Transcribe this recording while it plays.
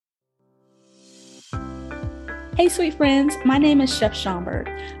Hey, sweet friends, my name is Chef Schomburg.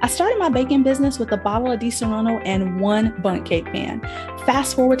 I started my baking business with a bottle of Disaronno and one bundt cake pan.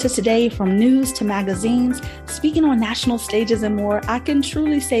 Fast forward to today, from news to magazines, speaking on national stages and more, I can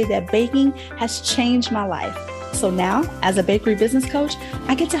truly say that baking has changed my life. So now, as a bakery business coach,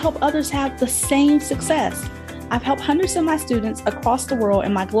 I get to help others have the same success. I've helped hundreds of my students across the world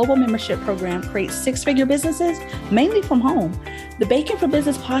in my global membership program create six-figure businesses, mainly from home. The Baking for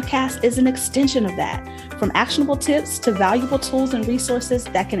Business podcast is an extension of that, from actionable tips to valuable tools and resources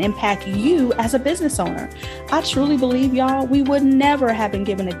that can impact you as a business owner. I truly believe, y'all, we would never have been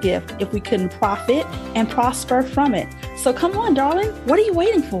given a gift if we couldn't profit and prosper from it. So come on, darling, what are you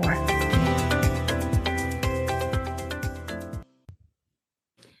waiting for?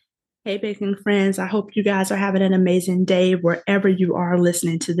 Hey, baking friends. I hope you guys are having an amazing day wherever you are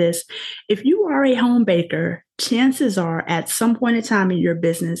listening to this. If you are a home baker, chances are at some point in time in your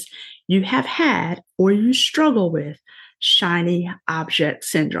business, you have had or you struggle with shiny object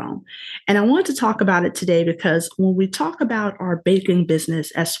syndrome. And I want to talk about it today because when we talk about our baking business,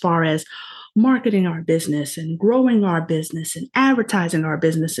 as far as marketing our business and growing our business and advertising our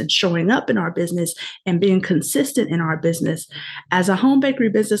business and showing up in our business and being consistent in our business. As a home bakery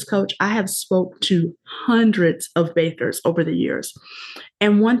business coach, I have spoke to hundreds of bakers over the years.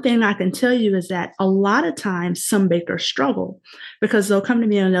 And one thing I can tell you is that a lot of times some bakers struggle because they'll come to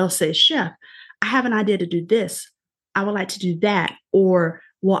me and they'll say, Chef, I have an idea to do this. I would like to do that. Or,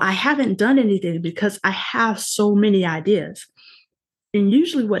 well, I haven't done anything because I have so many ideas. And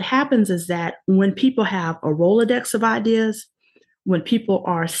usually what happens is that when people have a Rolodex of ideas, when people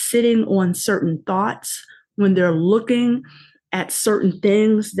are sitting on certain thoughts, when they're looking at certain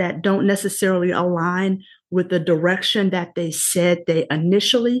things that don't necessarily align with the direction that they said they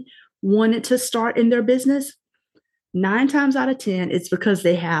initially wanted to start in their business, 9 times out of 10, it's because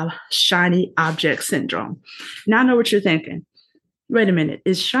they have shiny object syndrome. Now I know what you're thinking. Wait a minute,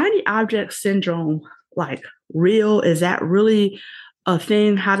 is shiny object syndrome like real? Is that really a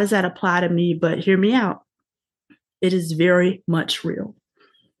thing? How does that apply to me? But hear me out. It is very much real.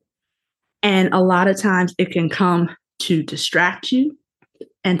 And a lot of times it can come to distract you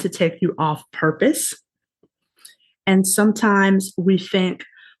and to take you off purpose. And sometimes we think,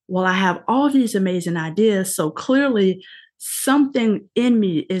 well, I have all these amazing ideas. So clearly something in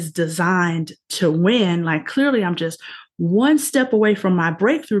me is designed to win. Like clearly I'm just one step away from my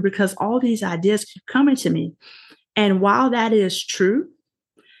breakthrough because all these ideas keep coming to me. And while that is true,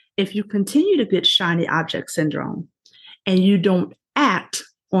 if you continue to get shiny object syndrome and you don't act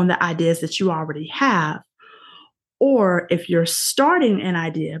on the ideas that you already have, or if you're starting an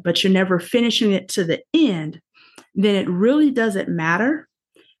idea, but you're never finishing it to the end, then it really doesn't matter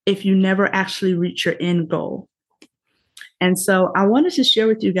if you never actually reach your end goal. And so I wanted to share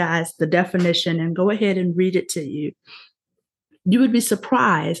with you guys the definition and go ahead and read it to you. You would be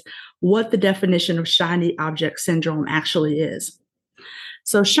surprised what the definition of shiny object syndrome actually is.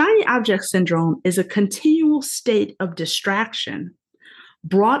 So shiny object syndrome is a continual state of distraction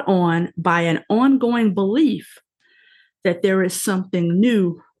brought on by an ongoing belief that there is something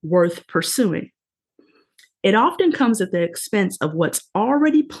new worth pursuing. It often comes at the expense of what's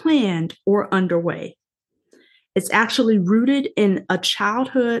already planned or underway. It's actually rooted in a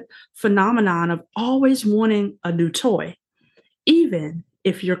childhood phenomenon of always wanting a new toy, even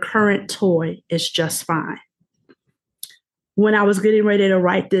if your current toy is just fine. When I was getting ready to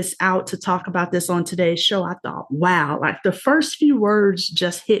write this out to talk about this on today's show, I thought, wow, like the first few words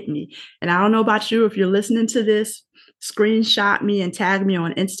just hit me. And I don't know about you, if you're listening to this, screenshot me and tag me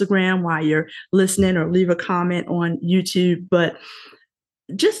on Instagram while you're listening or leave a comment on YouTube. But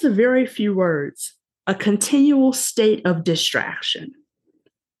just the very few words, a continual state of distraction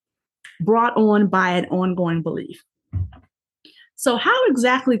brought on by an ongoing belief. So how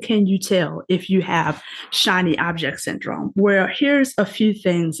exactly can you tell if you have shiny object syndrome? Well, here's a few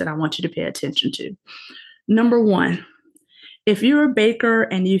things that I want you to pay attention to. Number one, if you're a baker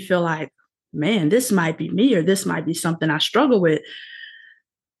and you feel like, man, this might be me or this might be something I struggle with,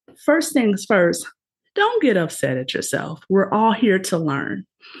 first things first, don't get upset at yourself. We're all here to learn.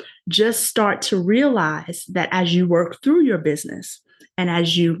 Just start to realize that as you work through your business and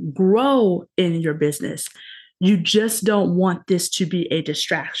as you grow in your business, you just don't want this to be a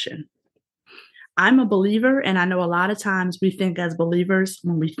distraction. I'm a believer, and I know a lot of times we think as believers,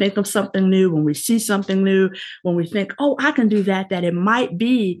 when we think of something new, when we see something new, when we think, oh, I can do that, that it might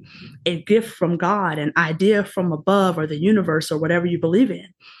be a gift from God, an idea from above or the universe or whatever you believe in.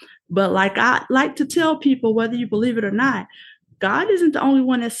 But like I like to tell people, whether you believe it or not, God isn't the only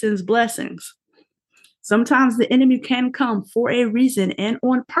one that sends blessings. Sometimes the enemy can come for a reason and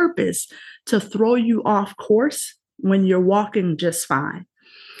on purpose to throw you off course when you're walking just fine.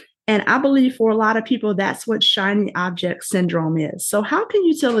 And I believe for a lot of people, that's what shiny object syndrome is. So, how can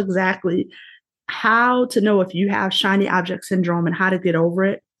you tell exactly how to know if you have shiny object syndrome and how to get over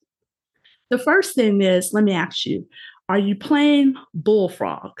it? The first thing is, let me ask you, are you playing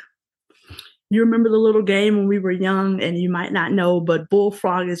bullfrog? You remember the little game when we were young, and you might not know, but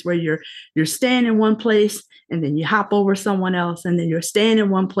bullfrog is where you're staying in one place and then you hop over someone else, and then you're staying in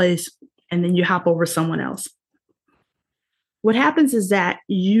one place and then you hop over someone else. What happens is that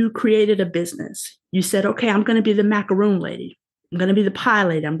you created a business. You said, okay, I'm going to be the macaroon lady. I'm going to be the pie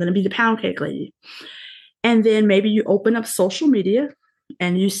lady. I'm going to be the pound cake lady. And then maybe you open up social media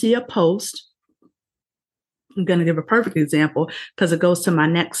and you see a post. I'm going to give a perfect example because it goes to my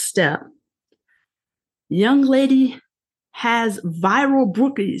next step. Young lady has viral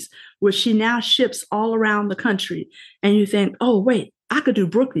brookies, which she now ships all around the country. And you think, oh, wait, I could do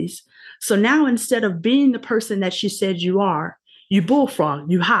brookies. So now instead of being the person that she said you are, you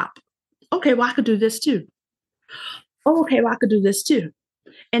bullfrog, you hop. Okay, well, I could do this too. Oh, okay, well, I could do this too.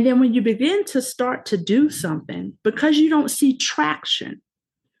 And then when you begin to start to do something, because you don't see traction,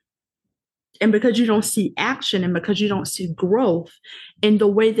 and because you don't see action, and because you don't see growth in the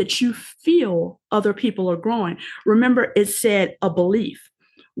way that you feel other people are growing. Remember, it said a belief.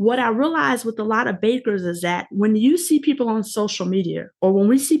 What I realize with a lot of bakers is that when you see people on social media or when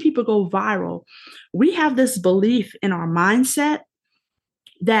we see people go viral, we have this belief in our mindset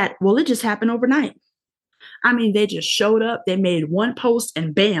that, well, it just happened overnight. I mean, they just showed up, they made one post,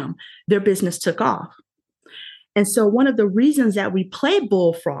 and bam, their business took off. And so one of the reasons that we play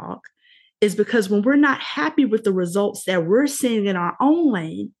bullfrog is because when we're not happy with the results that we're seeing in our own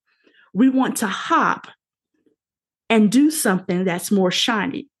lane, we want to hop and do something that's more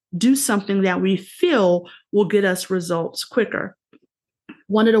shiny, do something that we feel will get us results quicker.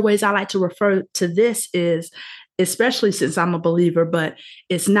 One of the ways I like to refer to this is, especially since I'm a believer, but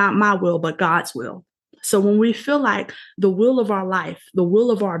it's not my will, but God's will. So when we feel like the will of our life, the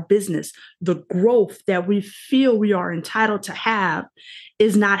will of our business, the growth that we feel we are entitled to have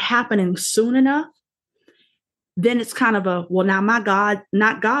is not happening soon enough, then it's kind of a, well, now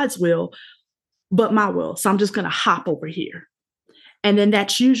not God's will, but my will. So I'm just going to hop over here. And then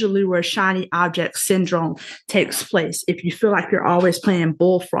that's usually where shiny object syndrome takes place. If you feel like you're always playing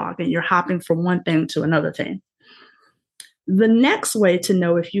bullfrog and you're hopping from one thing to another thing. The next way to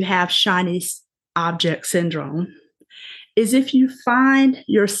know if you have shiny object syndrome is if you find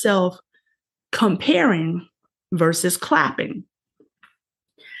yourself comparing versus clapping.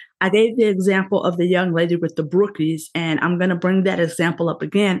 I gave the example of the young lady with the brookies, and I'm going to bring that example up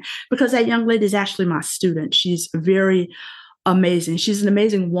again because that young lady is actually my student. She's very amazing. She's an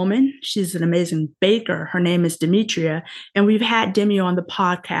amazing woman. She's an amazing baker. Her name is Demetria, and we've had Demi on the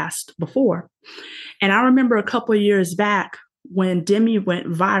podcast before. And I remember a couple of years back when Demi went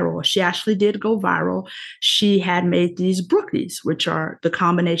viral, she actually did go viral. She had made these brookies, which are the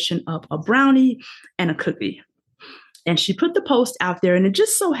combination of a brownie and a cookie. And she put the post out there, and it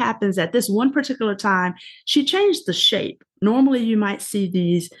just so happens that this one particular time, she changed the shape. Normally, you might see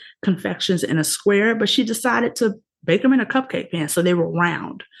these confections in a square, but she decided to bake them in a cupcake pan, so they were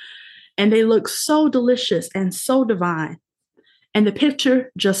round. And they looked so delicious and so divine. And the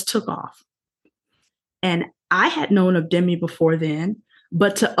picture just took off. And I had known of Demi before then,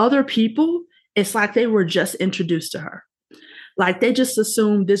 but to other people, it's like they were just introduced to her. Like they just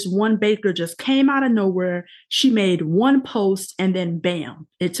assumed this one baker just came out of nowhere. She made one post and then bam,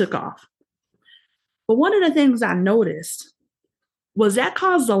 it took off. But one of the things I noticed was that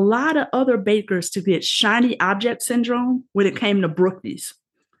caused a lot of other bakers to get shiny object syndrome when it came to brookies.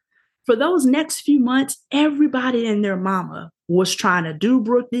 For those next few months, everybody and their mama was trying to do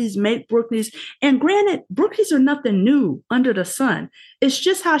brookies, make brookies. And granted, brookies are nothing new under the sun. It's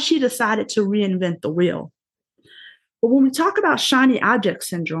just how she decided to reinvent the wheel. But when we talk about shiny object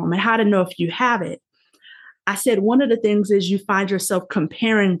syndrome and how to know if you have it, I said one of the things is you find yourself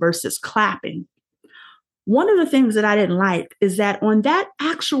comparing versus clapping. One of the things that I didn't like is that on that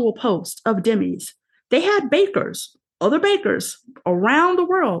actual post of Demi's, they had bakers, other bakers around the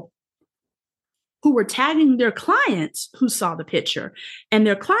world who were tagging their clients who saw the picture. And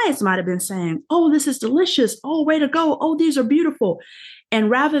their clients might have been saying, oh, this is delicious. Oh, way to go. Oh, these are beautiful. And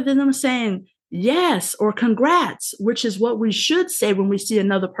rather than them saying, yes, or congrats, which is what we should say when we see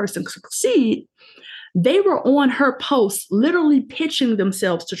another person succeed, they were on her post, literally pitching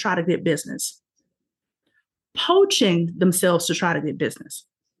themselves to try to get business, poaching themselves to try to get business.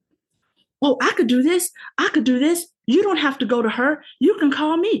 Oh, I could do this. I could do this. You don't have to go to her. You can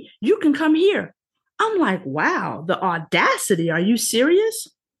call me. You can come here. I'm like, wow, the audacity. Are you serious?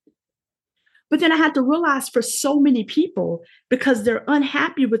 But then I had to realize for so many people, because they're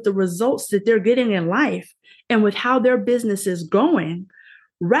unhappy with the results that they're getting in life and with how their business is going,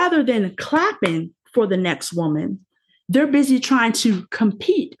 rather than clapping for the next woman, they're busy trying to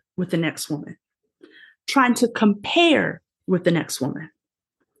compete with the next woman, trying to compare with the next woman.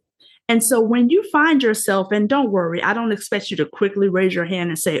 And so when you find yourself, and don't worry, I don't expect you to quickly raise your hand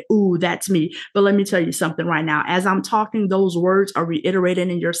and say, ooh, that's me. But let me tell you something right now. As I'm talking, those words are reiterating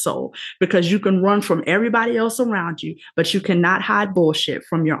in your soul, because you can run from everybody else around you, but you cannot hide bullshit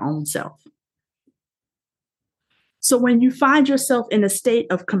from your own self. So when you find yourself in a state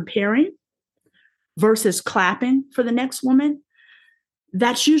of comparing versus clapping for the next woman,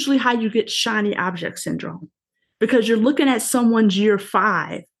 that's usually how you get shiny object syndrome, because you're looking at someone's year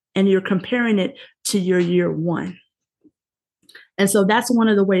 5 and you're comparing it to your year 1. And so that's one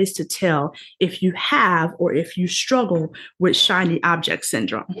of the ways to tell if you have or if you struggle with shiny object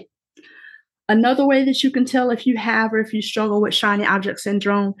syndrome. Another way that you can tell if you have or if you struggle with shiny object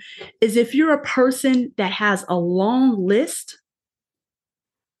syndrome is if you're a person that has a long list.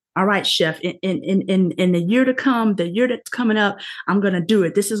 All right, chef, in the year to come, the year that's coming up, I'm going to do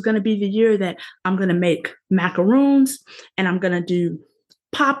it. This is going to be the year that I'm going to make macaroons, and I'm going to do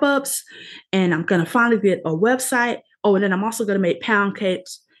pop-ups, and I'm going to finally get a website. Oh, and then I'm also going to make pound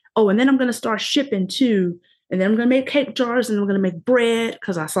cakes. Oh, and then I'm going to start shipping too. And then I'm going to make cake jars, and I'm going to make bread,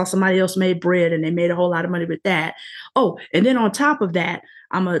 because I saw somebody else made bread and they made a whole lot of money with that. Oh, and then on top of that,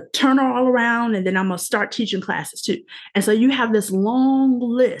 I'm going to turn her all around, and then I'm going to start teaching classes too. And so you have this long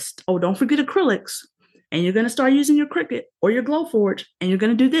list. Oh, don't forget acrylics. And you're going to start using your Cricut or your Glowforge, and you're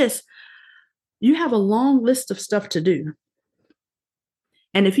going to do this. You have a long list of stuff to do.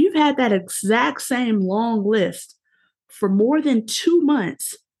 And if you've had that exact same long list for more than 2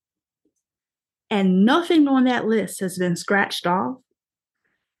 months and nothing on that list has been scratched off,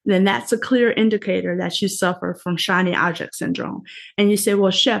 then that's a clear indicator that you suffer from shiny object syndrome. And you say,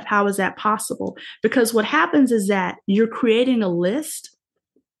 well, chef, how is that possible? Because what happens is that you're creating a list.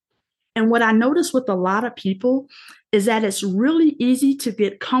 And what I notice with a lot of people is that it's really easy to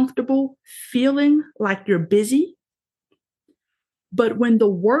get comfortable feeling like you're busy. But when the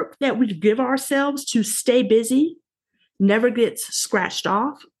work that we give ourselves to stay busy never gets scratched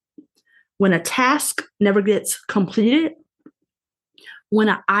off, when a task never gets completed, when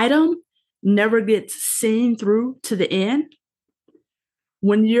an item never gets seen through to the end,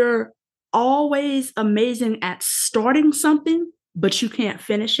 when you're always amazing at starting something, but you can't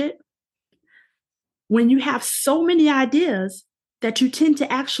finish it, when you have so many ideas that you tend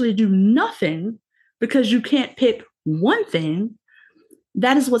to actually do nothing because you can't pick one thing,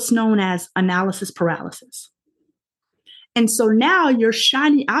 that is what's known as analysis paralysis. And so now your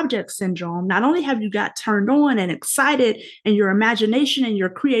shiny object syndrome, not only have you got turned on and excited, and your imagination and your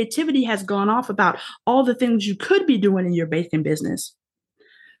creativity has gone off about all the things you could be doing in your baking business,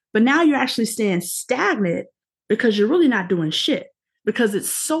 but now you're actually staying stagnant because you're really not doing shit, because it's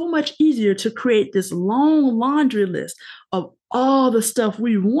so much easier to create this long laundry list of all the stuff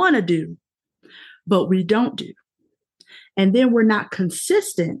we want to do, but we don't do. And then we're not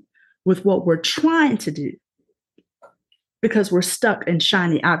consistent with what we're trying to do because we're stuck in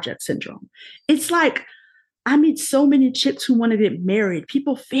shiny object syndrome. It's like, I meet so many chicks who want to get married.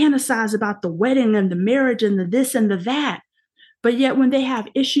 People fantasize about the wedding and the marriage and the this and the that. But yet when they have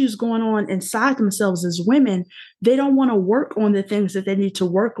issues going on inside themselves as women, they don't want to work on the things that they need to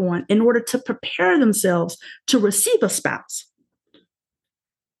work on in order to prepare themselves to receive a spouse.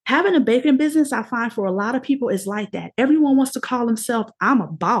 Having a baking business, I find for a lot of people is like that. Everyone wants to call themselves, I'm a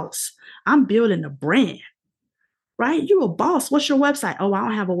boss. I'm building a brand, right? You're a boss. What's your website? Oh, I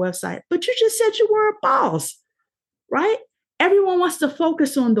don't have a website. But you just said you were a boss, right? Everyone wants to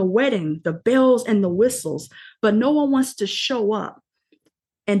focus on the wedding, the bells and the whistles, but no one wants to show up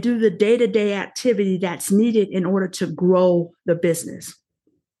and do the day-to-day activity that's needed in order to grow the business.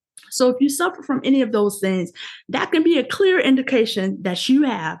 So if you suffer from any of those things, that can be a clear indication that you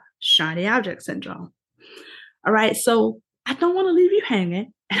have shiny object syndrome. All right. So I don't want to leave you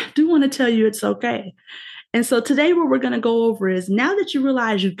hanging. I do want to tell you it's okay. And so today what we're going to go over is, now that you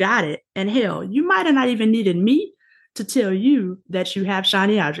realize you got it, and hell, you might have not even needed me to tell you that you have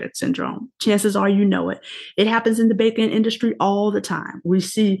shiny object syndrome. Chances are you know it. It happens in the baking industry all the time. We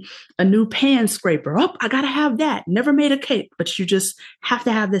see a new pan scraper. Oh, I got to have that. Never made a cake, but you just have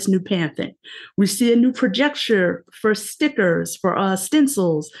to have this new pan thing. We see a new projector for stickers, for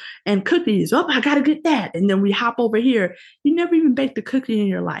stencils and cookies. Oh, I got to get that. And then we hop over here. You never even baked a cookie in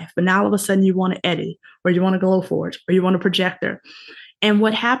your life, but now all of a sudden you want an Eddie, or you want a Glowforge, or you want a projector. And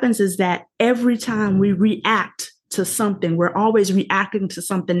what happens is that every time we react to something, we're always reacting to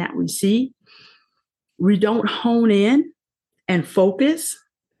something that we see. We don't hone in and focus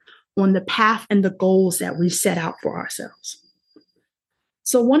on the path and the goals that we set out for ourselves.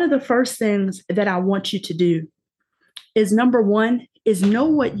 So one of the first things that I want you to do is, number one, is know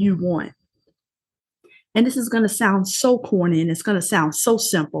what you want. And this is going to sound so corny and it's going to sound so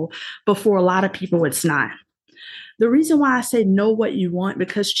simple, but for a lot of people, it's not. The reason why I say know what you want,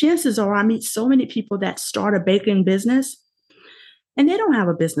 because chances are I meet so many people that start a baking business and they don't have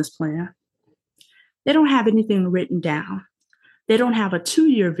a business plan. They don't have anything written down. They don't have a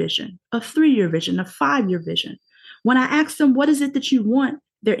 2-year vision, a 3-year vision, a 5-year vision. When I ask them, what is it that you want?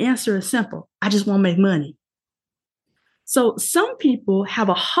 Their answer is simple. I just want to make money. So some people have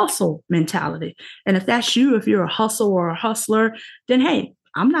a hustle mentality. And if that's you, if you're a hustle or a hustler, then hey,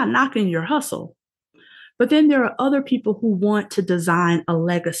 I'm not knocking your hustle. But then there are other people who want to design a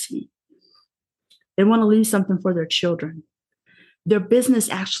legacy. They want to leave something for their children. Their business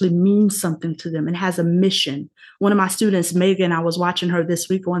actually means something to them and has a mission. One of my students, Megan, I was watching her this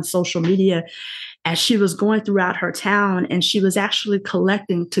week on social media as she was going throughout her town, and she was actually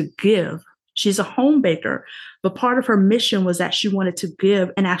collecting to give. She's a home baker, but part of her mission was that she wanted to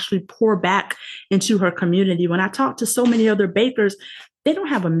give and actually pour back into her community. When I talk to so many other bakers, they don't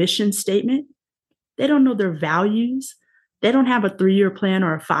have a mission statement. They don't know their values. They don't have a 3-year plan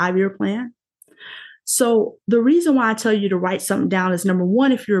or a 5-year plan. So the reason why I tell you to write something down is, number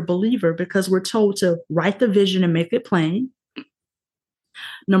one, if you're a believer, because we're told to write the vision and make it plain.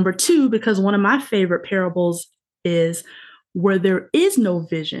 Number two, because one of my favorite parables is where there is no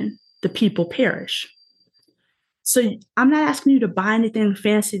vision, the people perish. So I'm not asking you to buy anything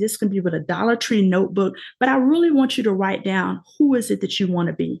fancy. This can be with a Dollar Tree notebook, but I really want you to write down, who is it that you want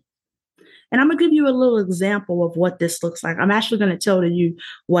to be? And I'm going to give you a little example of what this looks like. I'm actually going to tell you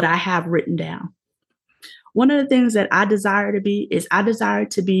what I have written down. One of the things that I desire to be is I desire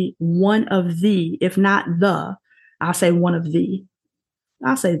to be one of the, if not the, I'll say one of the,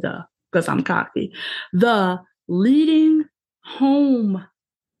 I'll say the, because I'm cocky, the leading home,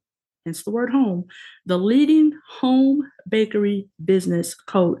 hence the word home, the leading home bakery business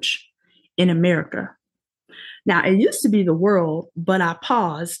coach in America. Now, it used to be the world, but I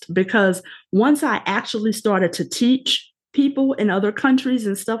paused because once I actually started to teach people in other countries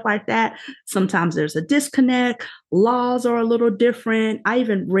and stuff like that, sometimes there's a disconnect. Laws are a little different. I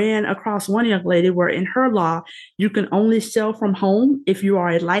even ran across one young lady where in her law, you can only sell from home if you are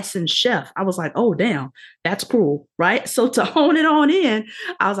a licensed chef. I was like, oh, damn, that's cool, right? So to hone it on in,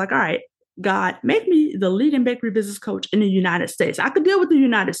 I was like, all right, God, make me the leading bakery business coach in the United States. I could deal with the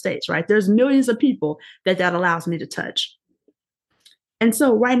United States, right? There's millions of people that allows me to touch. And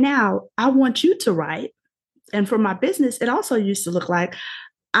so right now, I want you to write. And for my business, it also used to look like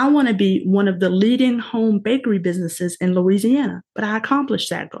I want to be one of the leading home bakery businesses in Louisiana, but I accomplished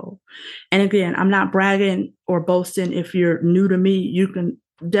that goal. And again, I'm not bragging or boasting. If you're new to me, you can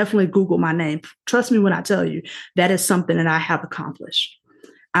definitely Google my name. Trust me when I tell you that is something that I have accomplished.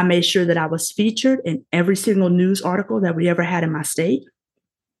 I made sure that I was featured in every single news article that we ever had in my state.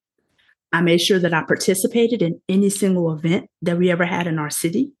 I made sure that I participated in any single event that we ever had in our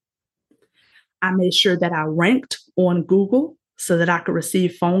city. I made sure that I ranked on Google so that I could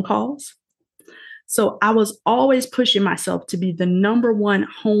receive phone calls. So I was always pushing myself to be the number one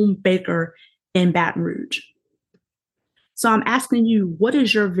home baker in Baton Rouge. So I'm asking you, what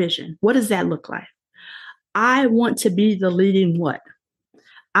is your vision? What does that look like? I want to be the leading what?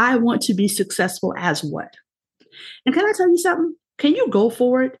 I want to be successful as what? And can I tell you something? Can you go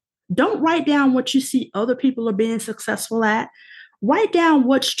for it? Don't write down what you see other people are being successful at. Write down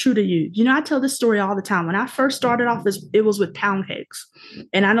what's true to you. You know, I tell this story all the time. When I first started off, it was with pound cakes.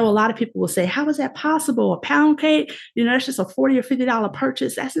 And I know a lot of people will say, how is that possible? A pound cake, you know, that's just a $40 or $50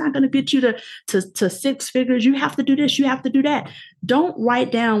 purchase. That's not going to get you to 6 figures. You have to do this. You have to do that. Don't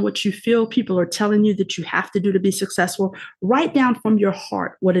write down what you feel people are telling you that you have to do to be successful. Write down from your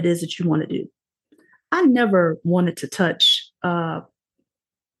heart what it is that you want to do. I never wanted to touch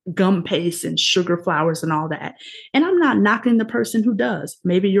gum paste and sugar flowers and all that. And I'm not knocking the person who does.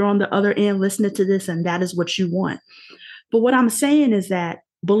 Maybe you're on the other end listening to this and that is what you want. But what I'm saying is that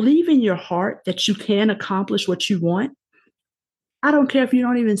believe in your heart that you can accomplish what you want. I don't care if you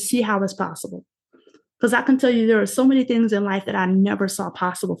don't even see how it's possible. Because I can tell you there are so many things in life that I never saw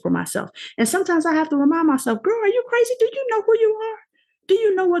possible for myself. And sometimes I have to remind myself, girl, are you crazy? Do you know who you are? Do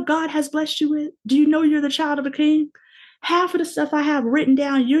you know what God has blessed you with? Do you know you're the child of a king? Half of the stuff I have written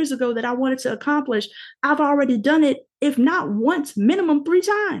down years ago that I wanted to accomplish, I've already done it, if not once, minimum 3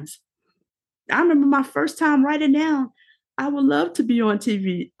 times. I remember my first time writing down, I would love to be on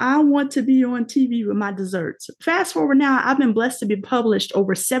TV. I want to be on TV with my desserts. Fast forward now, I've been blessed to be published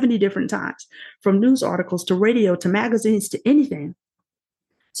over 70 different times, from news articles to radio to magazines to anything.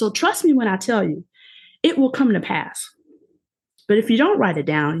 So trust me when I tell you, it will come to pass. But if you don't write it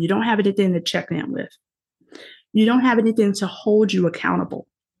down, you don't have anything to check in with. You don't have anything to hold you accountable.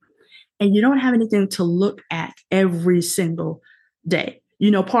 And you don't have anything to look at every single day.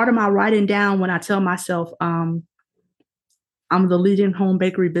 Part of my writing down when I tell myself, I'm the leading home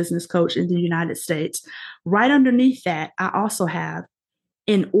bakery business coach in the United States. Right underneath that, I also have,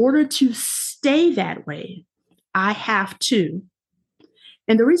 in order to stay that way, I have to.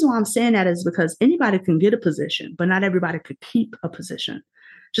 And the reason why I'm saying that is because anybody can get a position, but not everybody could keep a position.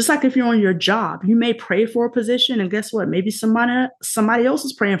 Just like if you're on your job, you may pray for a position, and guess what? Maybe somebody else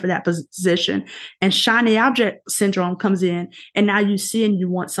is praying for that position, and shiny object syndrome comes in, and now you see and you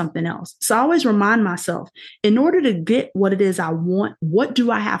want something else. So I always remind myself, in order to get what it is I want, what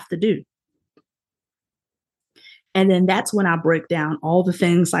do I have to do? And then that's when I break down all the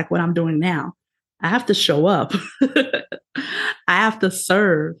things like what I'm doing now. I have to show up. I have to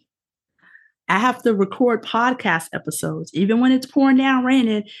serve. I have to record podcast episodes, even when it's pouring down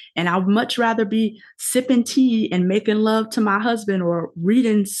raining, and I would much rather be sipping tea and making love to my husband or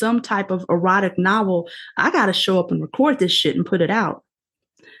reading some type of erotic novel. I got to show up and record this shit and put it out.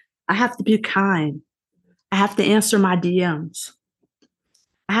 I have to be kind. I have to answer my DMs.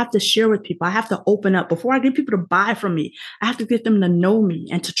 I have to share with people. I have to open up. Before I get people to buy from me, I have to get them to know me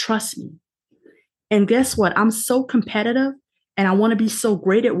and to trust me. And guess what? I'm so competitive and I want to be so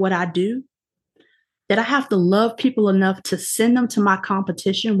great at what I do that I have to love people enough to send them to my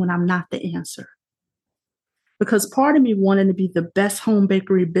competition when I'm not the answer. Because part of me wanting to be the best home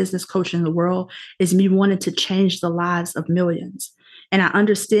bakery business coach in the world is me wanting to change the lives of millions. And I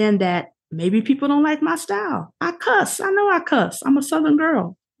understand that maybe people don't like my style. I cuss. I know I cuss. I'm a Southern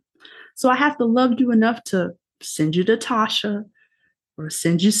girl. So I have to love you enough to send you to Tasha or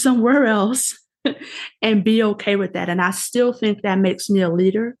send you somewhere else and be okay with that. And I still think that makes me a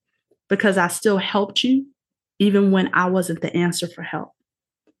leader because I still helped you even when I wasn't the answer for help.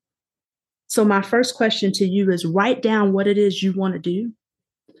 So my first question to you is write down what it is you want to do.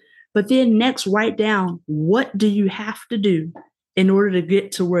 But then next, write down what do you have to do in order to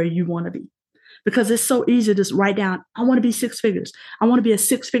get to where you want to be. Because it's so easy to just write down, I want to be six figures. I want to be a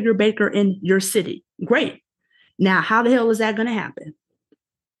six-figure baker in your city. Great. Now, how the hell is that going to happen?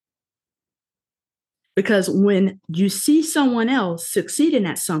 Because when you see someone else succeeding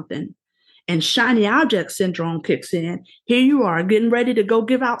at something and shiny object syndrome kicks in, here you are getting ready to go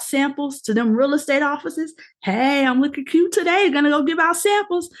give out samples to them real estate offices. Hey, I'm looking cute today. Going to go give out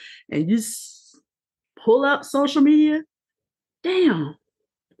samples. And you pull up social media. Damn,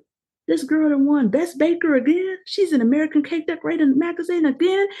 this girl that won Best Baker again. She's an American Cake Decorator magazine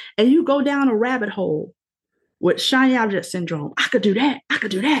again. And you go down a rabbit hole with shiny object syndrome. I could do that. I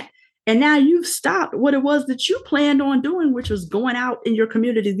could do that. And now you've stopped what it was that you planned on doing, which was going out in your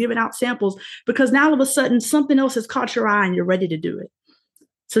community, giving out samples, because now all of a sudden something else has caught your eye and you're ready to do it.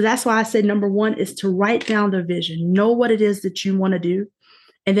 So that's why I said number one is to write down the vision, know what it is that you want to do,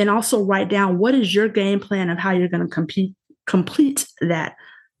 and then also write down what is your game plan of how you're going to complete that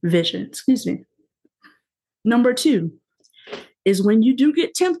vision. Excuse me. Number two is when you do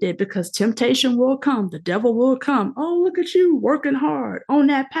get tempted, because temptation will come, the devil will come. Oh, look at you working hard on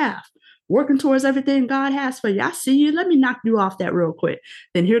that path, working towards everything God has for you. I see you. Let me knock you off that real quick.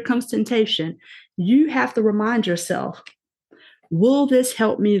 Then here comes temptation. You have to remind yourself, will this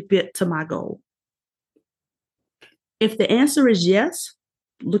help me get to my goal? If the answer is yes,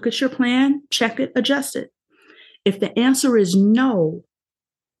 look at your plan, check it, adjust it. If the answer is no,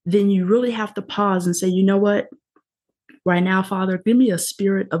 then you really have to pause and say, you know what? Right now, Father, give me a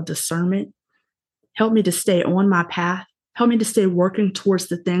spirit of discernment. Help me to stay on my path. Help me to stay working towards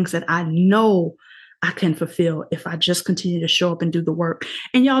the things that I know I can fulfill if I just continue to show up and do the work.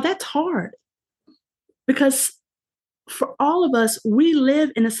 And y'all, that's hard because for all of us, we live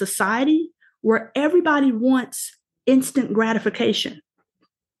in a society where everybody wants instant gratification.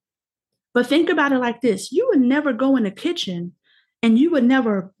 But think about it like this. You would never go in the kitchen and you would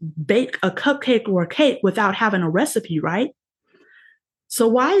never bake a cupcake or a cake without having a recipe, right? So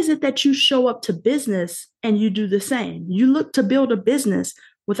why is it that you show up to business and you do the same? You look to build a business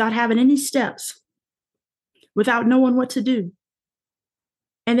without having any steps, without knowing what to do.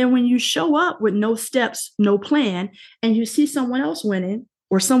 And then when you show up with no steps, no plan, and you see someone else winning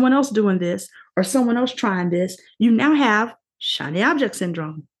or someone else doing this or someone else trying this, you now have shiny object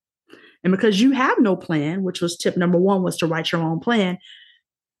syndrome. And because you have no plan, which was tip number one, was to write your own plan.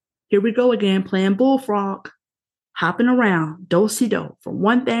 Here we go again, playing bullfrog. hopping around, do-si-do, from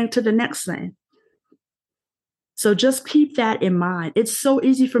one thing to the next thing. So just keep that in mind. It's so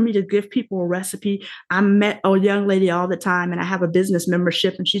easy for me to give people a recipe. I met a young lady all the time, and I have a business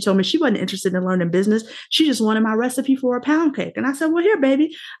membership, and she told me she wasn't interested in learning business. She just wanted my recipe for a pound cake. And I said, well, here,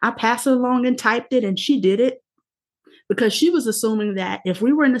 baby. I passed it along and typed it, and she did it because she was assuming that if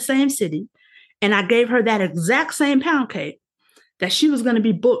we were in the same city and I gave her that exact same pound cake, that she was going to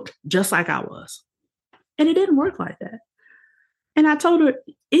be booked just like I was. And it didn't work like that. And I told her,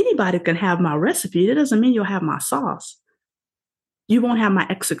 anybody can have my recipe. That doesn't mean you'll have my sauce. You won't have my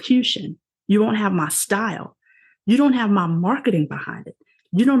execution. You won't have my style. You don't have my marketing behind it.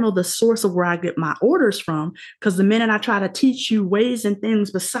 You don't know the source of where I get my orders from, because the minute I try to teach you ways and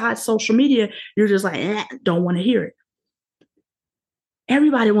things besides social media, you're just like, don't want to hear it.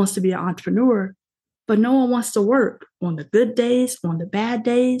 Everybody wants to be an entrepreneur, but no one wants to work on the good days, on the bad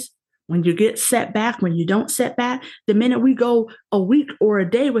days, when you get set back, when you don't set back. The minute we go a week or a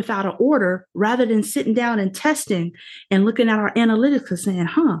day without an order, rather than sitting down and testing and looking at our analytics and saying,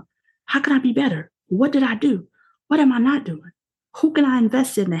 how can I be better? What did I do? What am I not doing? Who can I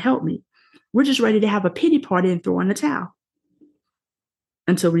invest in to help me? We're just ready to have a pity party and throw in the towel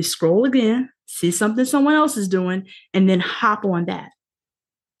until we scroll again, see something someone else is doing, and then hop on that.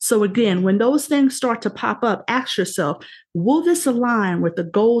 So again, when those things start to pop up, ask yourself, will this align with the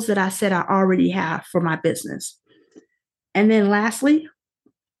goals that I said I already have for my business? And then lastly,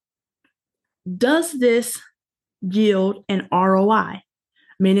 does this yield an ROI,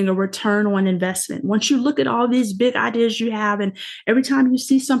 meaning a return on investment? Once you look at all these big ideas you have, and every time you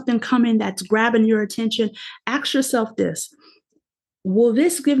see something coming that's grabbing your attention, ask yourself this: will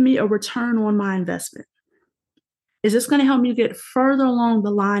this give me a return on my investment? Is this going to help me get further along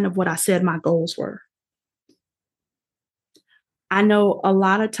the line of what I said my goals were? I know a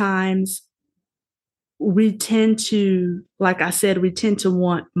lot of times we tend to, like I said, we tend to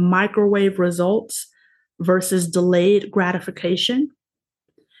want microwave results versus delayed gratification.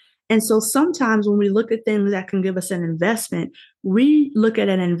 And so sometimes when we look at things that can give us an investment, we look at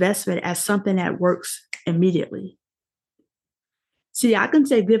an investment as something that works immediately. See, I can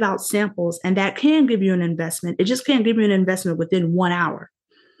say give out samples, and that can give you an investment. It just can't give you an investment within 1 hour.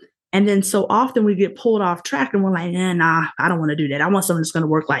 And then so often we get pulled off track and we're like, nah, I don't want to do that. I want something that's going to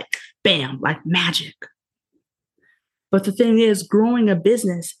work like bam, like magic. But the thing is, growing a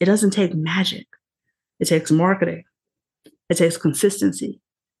business, it doesn't take magic. It takes marketing. It takes consistency.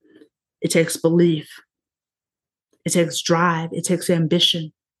 It takes belief. It takes drive. It takes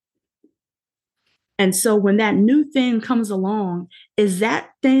ambition. And so when that new thing comes along, is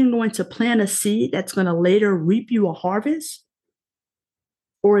that thing going to plant a seed that's going to later reap you a harvest?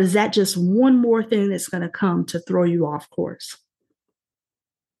 Or is that just one more thing that's going to come to throw you off course?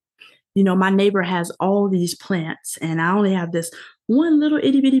 You know, my neighbor has all these plants, and I only have this one little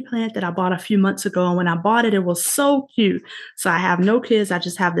itty bitty plant that I bought a few months ago. And when I bought it, it was so cute. So I have no kids. I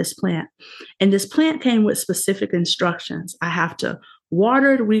just have this plant. And this plant came with specific instructions. I have to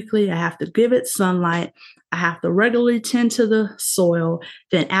water it weekly. I have to give it sunlight. I have to regularly tend to the soil.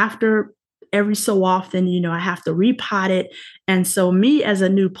 Then after every so often, I have to repot it. And so me as a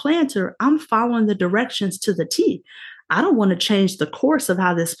new planter, I'm following the directions to the T. I don't want to change the course of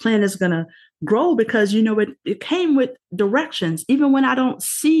how this plant is going to grow because, it came with directions. Even when I don't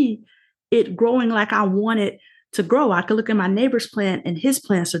see it growing like I want it to grow, I could look at my neighbor's plant and his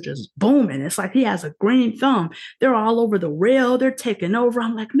plants are just booming. It's like he has a green thumb. They're all over the rail. They're taking over.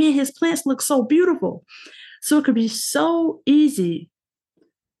 I'm like, man, his plants look so beautiful. So it could be so easy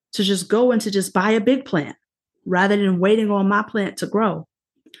to just go and to just buy a big plant rather than waiting on my plant to grow.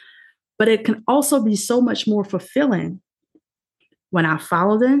 But it can also be so much more fulfilling when I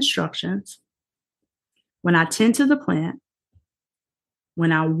follow the instructions, when I tend to the plant,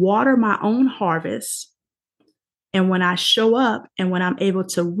 when I water my own harvest, and when I show up and when I'm able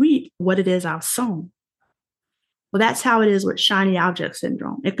to reap what it is I've sown. Well, that's how it is with shiny object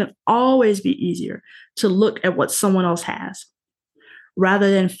syndrome. It can always be easier to look at what someone else has rather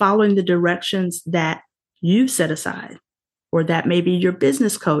than following the directions that you've set aside or that maybe your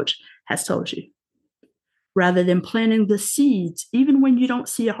business coach has told you, rather than planting the seeds, even when you don't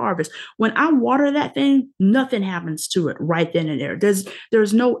see a harvest. When I water that thing, nothing happens to it right then and there.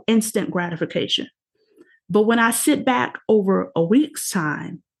 There's no instant gratification. But when I sit back over a week's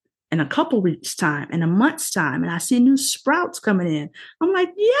time and a couple weeks' time and a month's time, and I see new sprouts coming in, I'm like,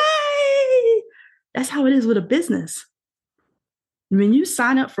 yay! That's how it is with a business. When you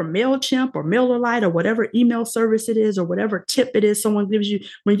sign up for MailChimp or MailerLite or whatever email service it is or whatever tip it is someone gives you,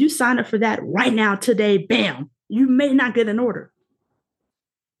 when you sign up for that right now, today, bam, you may not get an order.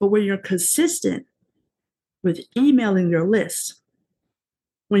 But when you're consistent with emailing your list,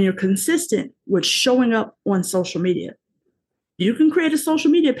 when you're consistent with showing up on social media. You can create a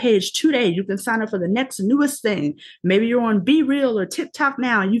social media page today. You can sign up for the next newest thing. Maybe you're on Be Real or TikTok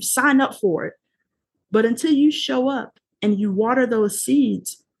now and you've signed up for it. But until you show up and you water those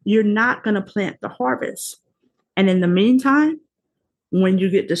seeds, you're not going to plant the harvest. And in the meantime, when you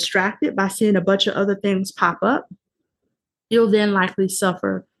get distracted by seeing a bunch of other things pop up, you'll then likely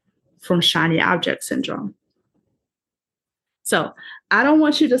suffer from shiny object syndrome. So I don't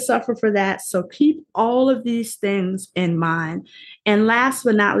want you to suffer for that. So keep all of these things in mind. And last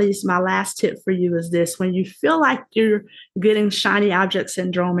but not least, my last tip for you is this: when you feel like you're getting shiny object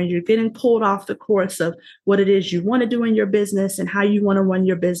syndrome and you're getting pulled off the course of what it is you want to do in your business and how you want to run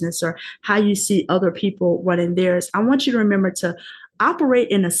your business or how you see other people running theirs, I want you to remember to operate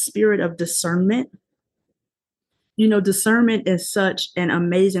in a spirit of discernment. You know, discernment is such an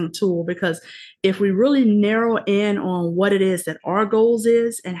amazing tool, because if we really narrow in on what it is that our goals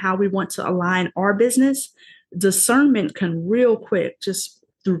is and how we want to align our business, discernment can real quick, just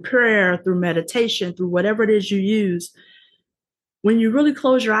through prayer, through meditation, through whatever it is you use, when you really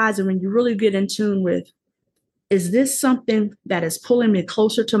close your eyes and when you really get in tune with, is this something that is pulling me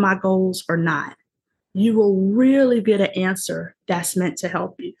closer to my goals or not? You will really get an answer that's meant to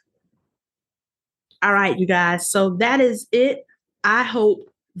help you. All right, you guys. So that is it. I hope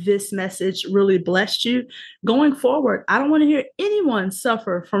this message really blessed you. Going forward, I don't want to hear anyone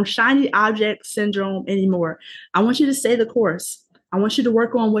suffer from shiny object syndrome anymore. I want you to stay the course. I want you to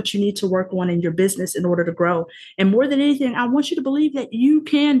work on what you need to work on in your business in order to grow. And more than anything, I want you to believe that you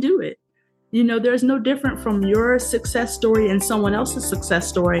can do it. You know, there's no different from your success story and someone else's success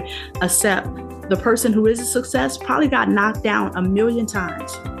story, except the person who is a success probably got knocked down 1,000,000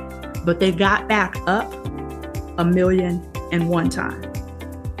 times, but they got back up 1,000,001 times.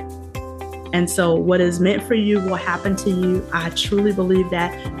 And so what is meant for you will happen to you. I truly believe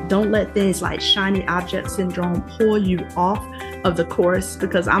that. Don't let things like shiny object syndrome pull you off of the course,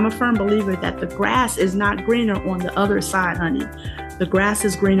 because I'm a firm believer that the grass is not greener on the other side, honey. The grass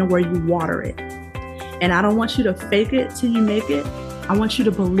is greener where you water it. And I don't want you to fake it till you make it. I want you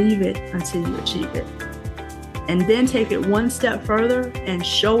to believe it until you achieve it. And then take it one step further and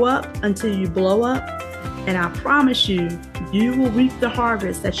show up until you blow up. And I promise you, you will reap the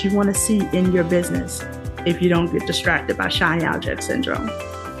harvest that you want to see in your business if you don't get distracted by shiny object syndrome.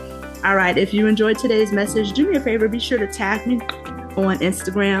 All right, if you enjoyed today's message, do me a favor, be sure to tag me on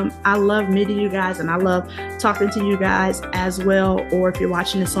Instagram. I love meeting you guys and I love talking to you guys as well. Or if you're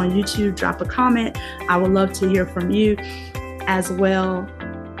watching this on YouTube, drop a comment. I would love to hear from you as well.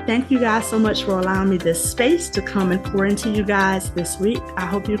 Thank you guys so much for allowing me this space to come and pour into you guys this week. I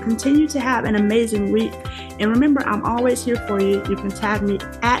hope you continue to have an amazing week. And remember, I'm always here for you. You can tag me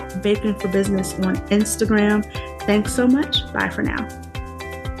at Baking for Business on Instagram. Thanks so much. Bye for now.